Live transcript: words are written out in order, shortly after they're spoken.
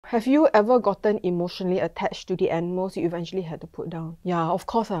Have you ever gotten emotionally attached to the animals you eventually had to put down? Yeah, of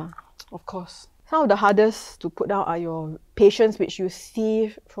course. Of course. Some of the hardest to put down are your patients, which you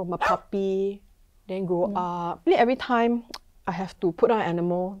see from a puppy, then grow up. Every time I have to put down an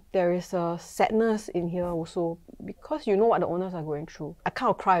animal, there is a sadness in here also, because you know what the owners are going through. I kind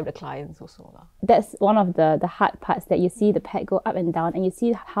of cry with the clients also. That's one of the hard parts, that you see the pet go up and down, and you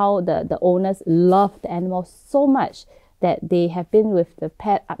see how the owners love the animal so much that they have been with the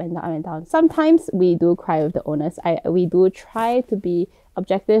pet up and down, up and down. Sometimes we do cry with the owners. We do try to be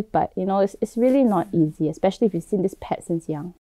objective, but you know, it's really not easy, especially if you've seen this pet since young.